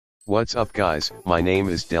What's up guys, my name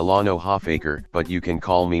is Delano Halfacre, but you can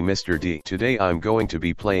call me Mr. D. Today I'm going to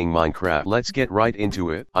be playing Minecraft. Let's get right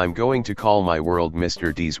into it. I'm going to call my world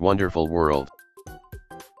Mr. D's Wonderful World.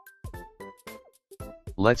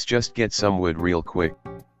 Let's just get some wood real quick.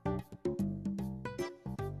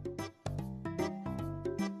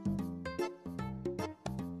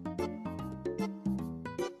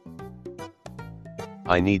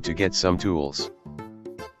 I need to get some tools.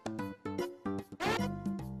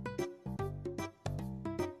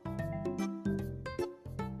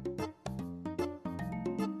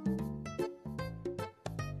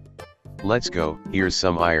 Let's go, here's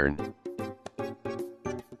some iron.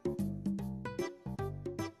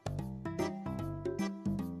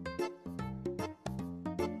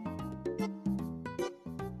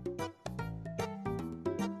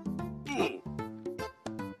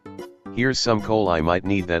 Here's some coal, I might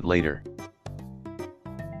need that later.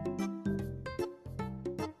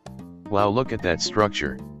 Wow, look at that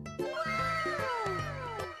structure.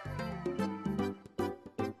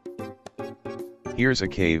 Here's a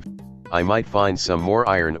cave. I might find some more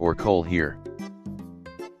iron or coal here.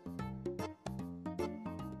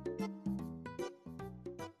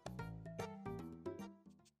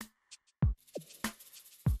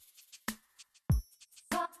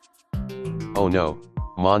 Oh no,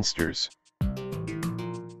 monsters.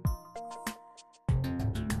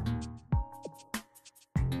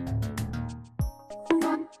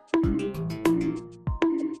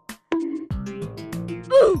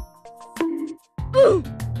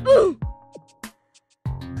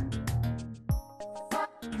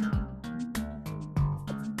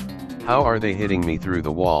 How are they hitting me through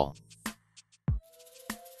the wall?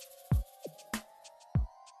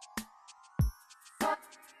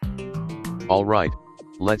 Alright,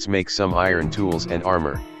 let's make some iron tools and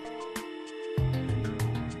armor.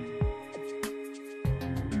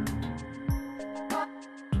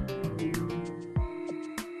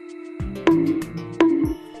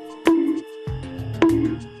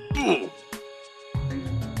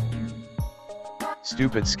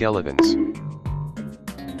 Stupid skeletons.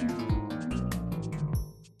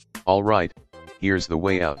 Alright, here's the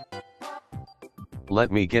way out. Let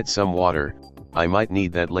me get some water, I might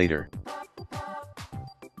need that later.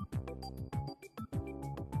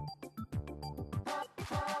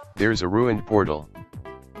 There's a ruined portal.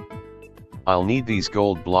 I'll need these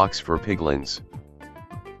gold blocks for piglins.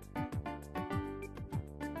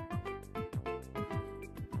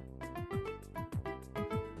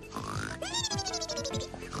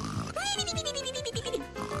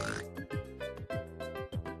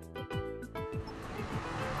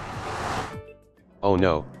 Oh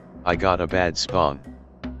no, I got a bad spawn.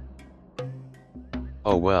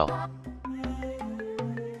 Oh well.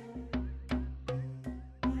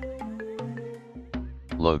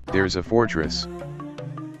 Look, there's a fortress.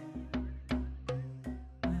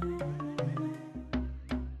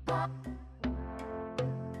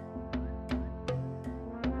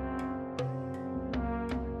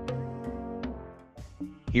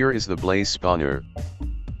 Here is the blaze spawner.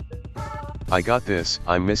 I got this,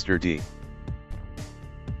 I'm Mr. D.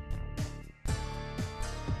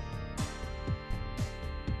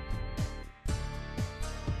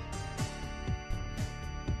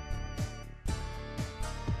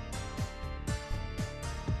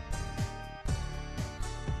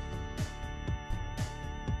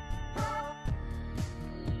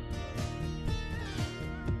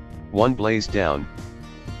 One blaze down.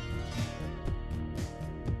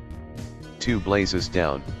 2 blazes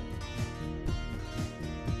down.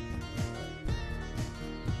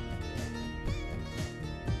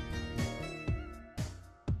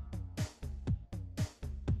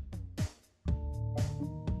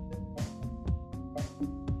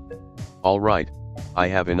 Alright, I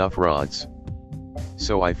have enough rods.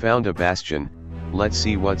 So I found a bastion, let's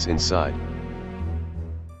see what's inside.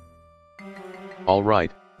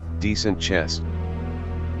 Alright, decent chest.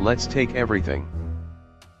 Let's take everything.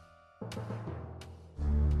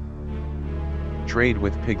 Trade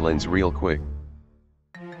with piglins real quick.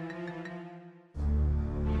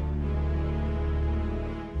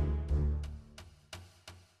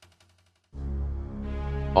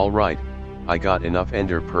 Alright, I got enough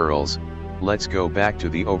ender pearls, let's go back to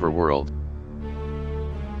the overworld.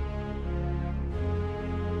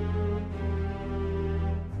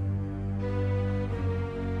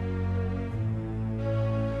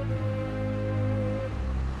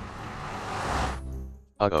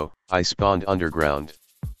 Uh-oh, I spawned underground.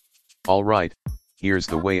 Alright, here's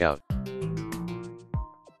the way out.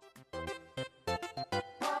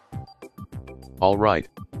 Alright,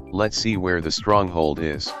 let's see where the stronghold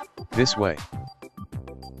is. This way.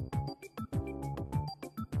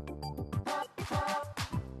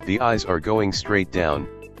 The eyes are going straight down.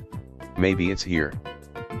 Maybe it's here.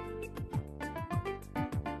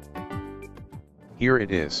 Here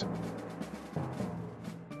it is.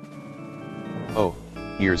 Oh,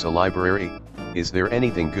 here's a library. Is there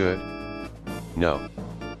anything good? No.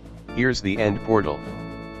 Here's the end portal.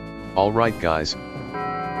 Alright guys.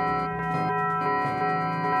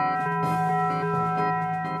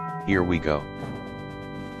 Here we go.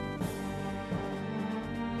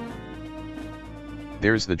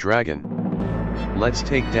 There's the dragon. Let's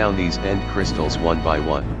take down these end crystals one by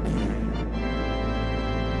one.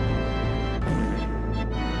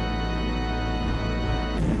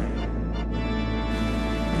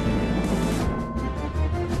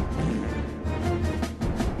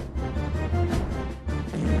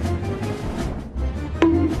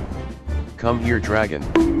 Come here, dragon.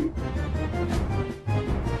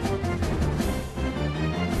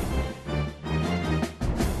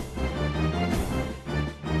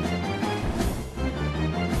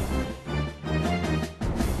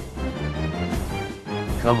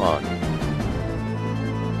 Come on.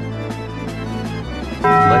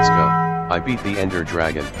 Let's go. I beat the Ender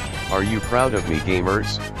Dragon. Are you proud of me,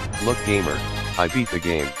 gamers? Look, gamer, I beat the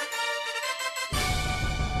game.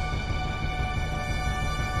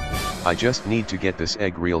 I just need to get this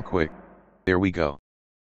egg real quick. There we go.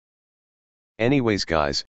 Anyways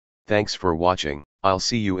guys, thanks for watching. I'll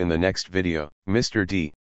see you in the next video. Mr.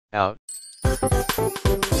 D, out.